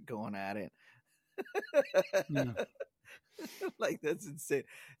 fucking going at it. Like, that's insane,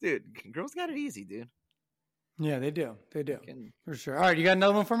 dude. Girls got it easy, dude. Yeah, they do. For sure. All right, you got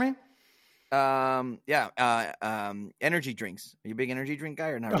another one for me? Energy drinks. Are you a big energy drink guy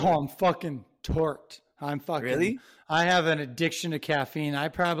or not? Oh, I'm fucking torqued. Really? I have an addiction to caffeine. I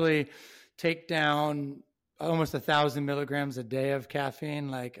probably take down almost 1,000 milligrams a day of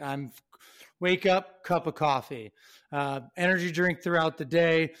caffeine. Like, I'm wake up, cup of coffee, energy drink throughout the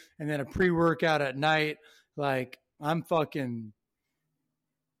day, and then a pre-workout at night. Like, I'm fucking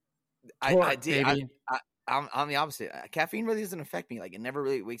torqued, baby. I'm the opposite. Caffeine really doesn't affect me. Like, it never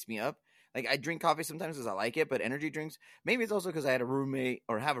really wakes me up. Like, I drink coffee sometimes because I like it, but energy drinks, maybe it's also because I had a roommate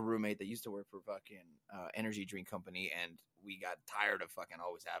that used to work for fucking energy drink company, and we got tired of fucking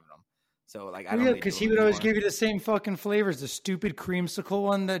always having them. So, like, I don't know. Because he would always give you the same fucking flavors. The stupid creamsicle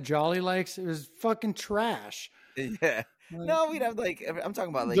one that Jolly likes, it was fucking trash. Yeah. No, we'd have, like, I'm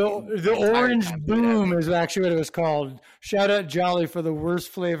talking about, like, the orange boom is actually what it was called. Shout out Jolly for the worst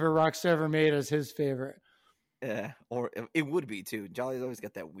flavor Rock's ever made as his favorite. Yeah, or it would be too. Jolly's always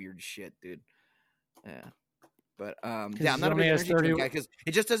got that weird shit, dude. Yeah, but I'm not a big energy drink guy because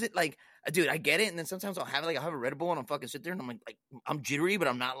it just doesn't, like, dude. I get it, and then sometimes I'll have a Red Bull and I'll fucking sit there and I'm like I'm jittery, but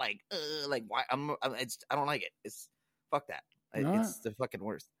I'm not like why I don't like it. It's fuck that. It's the fucking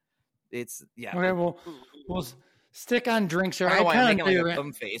worst. It's Okay, well, we'll stick on drinks here. I kind of do like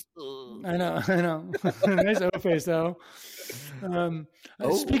a face. I know. Nice O face though.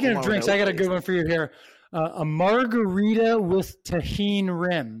 Speaking of drinks, I got a good one for you here. A margarita with Tajin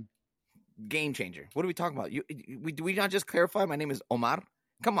rim. Game changer. What are we talking about? Do we not just clarify? My name is Omar.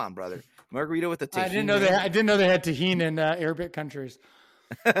 Come on, brother. Margarita with the Tajin. I didn't know they had Tajin in Arabic countries.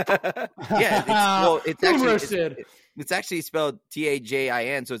 Yeah, it's actually spelled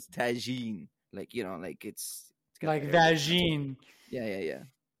Tajin, so it's Tajin. Like, you know, like it's like vagine. Yeah.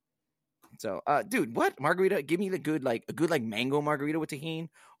 So, dude, what margarita? Give me a good mango margarita with Tajin.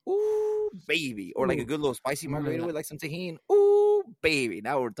 Ooh, baby. Or like a good little spicy margarita with like some Tajin. Ooh, Ooh, baby.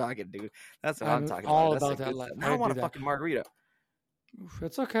 Now we're talking, dude. That's what I'm talking all about. That's that. Now I want a fucking margarita.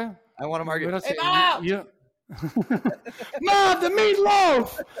 It's okay. I want a margarita. Hey, Mom! Mom, the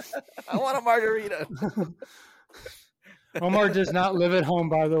meatloaf! I want a margarita. Omar does not live at home,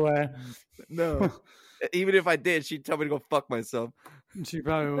 by the way. No. Even if I did, she'd tell me to go fuck myself. She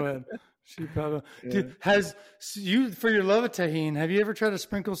probably would. Dude, for your love of tajin, have you ever tried to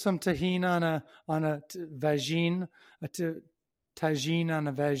sprinkle some tajin on a vagine, tajin on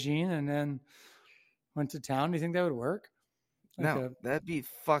a vagine, and then went to town? Do you think that would work? No, that'd be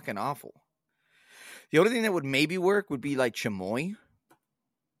fucking awful. The only thing that would maybe work would be like chamoy.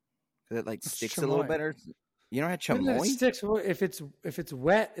 It like sticks a little better. You don't have chamoy? It sticks. If it's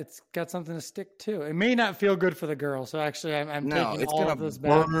wet, it's got something to stick to. It may not feel good for the girl. So actually, I'm taking all of this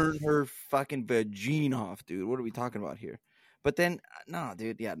back. Burn her fucking vagine off, dude. What are we talking about here? But then, no,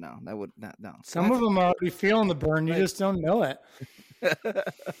 dude. Yeah, no, that would not. No. Some of them are already feeling the burn. You just don't know it.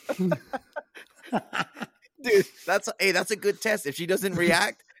 Dude, that's a good test. If she doesn't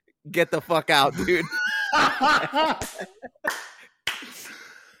react, get the fuck out, dude.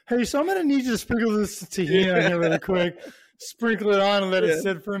 Hey, so I'm going to need you to sprinkle this tahini on here really quick. Sprinkle it on and let it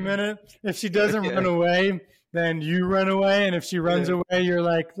sit for a minute. If she doesn't run away, then you run away. And if she runs away, you're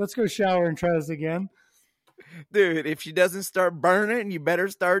like, let's go shower and try this again. Dude, if she doesn't start burning, you better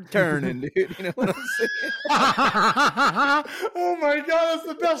start turning, dude. You know what I'm saying? Oh, my God. That's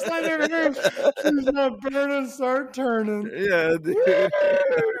the best line I've ever heard. She's not burning, start turning. Yeah, dude.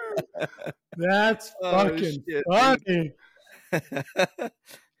 That's fucking funny.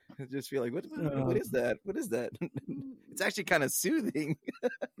 I just feel like, what is that? What is that? It's actually kind of soothing.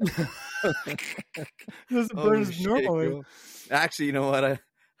 Doesn't burn as normally. Actually, you know what? I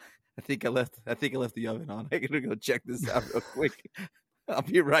think I left the oven on. I gotta go check this out real quick. I'll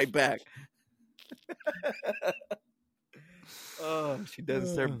be right back. Oh, she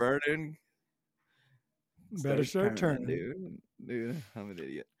doesn't start burning. Better start turning, dude. I'm an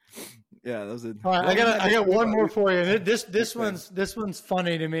idiot. Yeah, that was it. All right, I got one more for you. This one's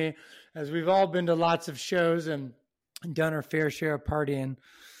funny to me, as we've all been to lots of shows and done our fair share of partying.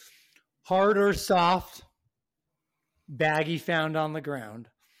 Hard or soft, baggie found on the ground.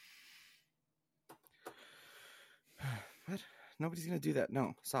 What? Nobody's gonna do that.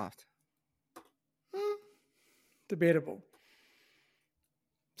 No, soft. Debatable.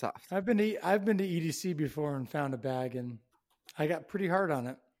 Soft. I've been to EDC before and found a bag, and I got pretty hard on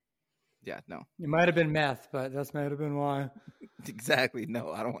it. Yeah, no. It might have been meth, but that might have been why. Exactly.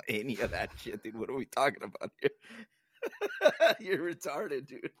 No, I don't want any of that shit, dude. What are we talking about here? You're retarded,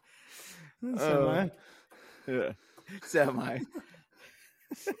 dude. Semi. Yeah. Semi.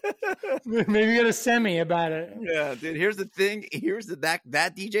 Maybe you got a semi about it. Yeah, dude. Here's the thing. That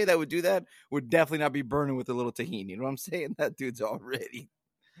DJ that would do that would definitely not be burning with a little tahini. You know what I'm saying? That dude's already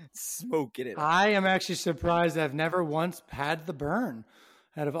smoking it. I am actually surprised I've never once had the burn.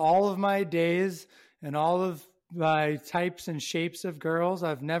 Out of all of my days and all of my types and shapes of girls,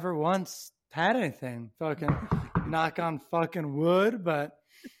 I've never once had anything. Fucking knock on fucking wood, but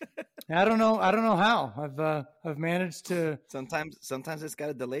I don't know how. I've managed to. Sometimes it's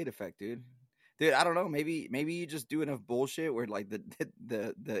got a delayed effect, dude. Dude, I don't know. Maybe you just do enough bullshit where like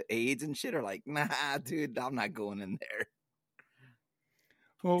the AIDS and shit are like, nah, dude, I'm not going in there.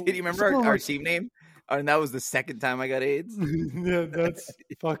 Well, did you remember our team name? And that was the second time I got AIDS. Yeah, that's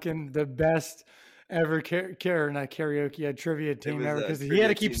fucking the best ever not karaoke, trivia team ever, because he had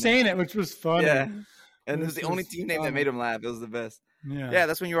to keep saying it, which was funny. Yeah. And it was the only team name that made him laugh. It was the best. Yeah,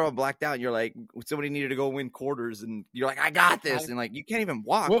 that's when you're all blacked out and you're like, somebody needed to go win quarters and you're like, I got this. And like, you can't even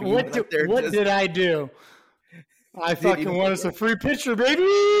walk. What did I do? I fucking want us a free picture, baby.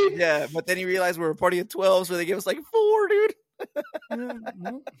 Yeah, but then you realize we're a party of 12, so they give us like 4, dude.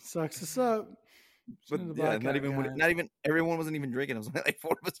 Sucks us up. But yeah, not even everyone wasn't even drinking. It was like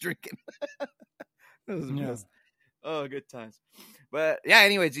 4 of us drinking. It was the best. Oh, good times. But yeah,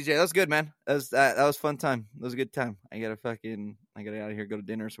 anyways, DJ, that was good, man. That was fun time. That was a good time. I gotta get out of here, go to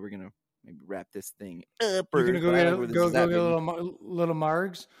dinner, so we're gonna maybe wrap this thing up. You're gonna go get a little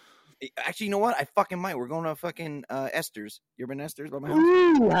margs. Actually, you know what? I fucking might. We're going to fucking Esther's. You ever been to Esther's by my house?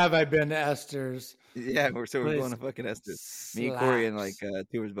 Ooh, have I been to Esther's? Yeah, we're going to fucking Esther's. Me and Corey and like 2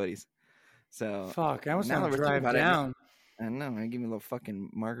 of his buddies. So fuck, I was going to drive down. I know. I give me a little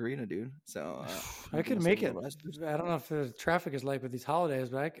fucking margarita, dude. So I could make it. I don't know if the traffic is like with these holidays,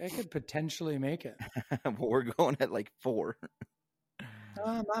 but I could potentially make it. Well, we're going at like 4.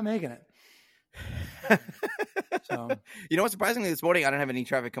 I'm not making it. So you know what? Surprisingly, this morning I didn't have any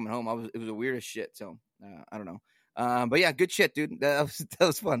traffic coming home. It was the weirdest shit. So I don't know. But yeah, good shit, dude. That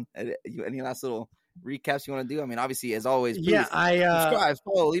was fun. Any last little recaps you want to do? I mean, obviously, as always, please subscribe,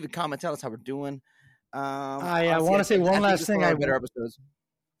 follow, leave a comment, tell us how we're doing. I want to say one last thing. Better episodes.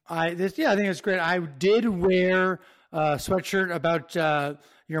 I think it's great. I did wear a sweatshirt about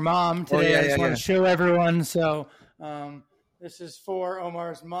your mom today. I just want to show everyone. So this is for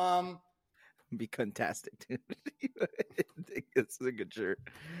Omar's mom. Be fantastic, dude. It's a good shirt.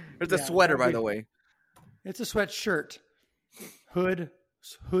 There's a sweater, by the way. It's a sweatshirt.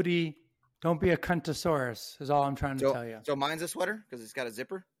 Hoodie. Don't be a cuntosaurus is all I'm trying to tell you. So mine's a sweater because it's got a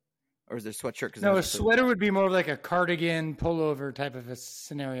zipper? Or is there a sweatshirt? No, a sweater would be more like a cardigan pullover type of a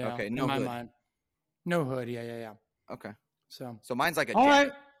scenario. Okay, no in my hood. mind. No hood, yeah. Okay. So mine's like a jacket.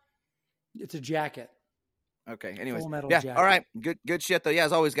 Right. It's a jacket. Okay. Anyways, jacket. All right. Good shit though. Yeah,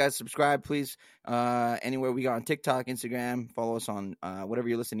 as always, guys, subscribe, please. Anywhere we got on TikTok, Instagram, follow us on whatever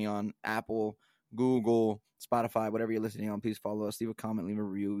you're listening on, Apple, Google, Spotify, whatever you're listening on. Please follow us. Leave a comment, leave a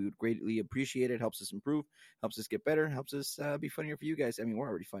review. We would greatly appreciate it. Helps us improve, helps us get better, helps us be funnier for you guys. I mean, we're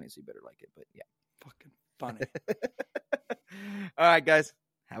already funny, so you better like it. But yeah, fucking funny. All right, guys,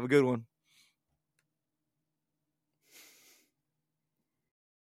 have a good one.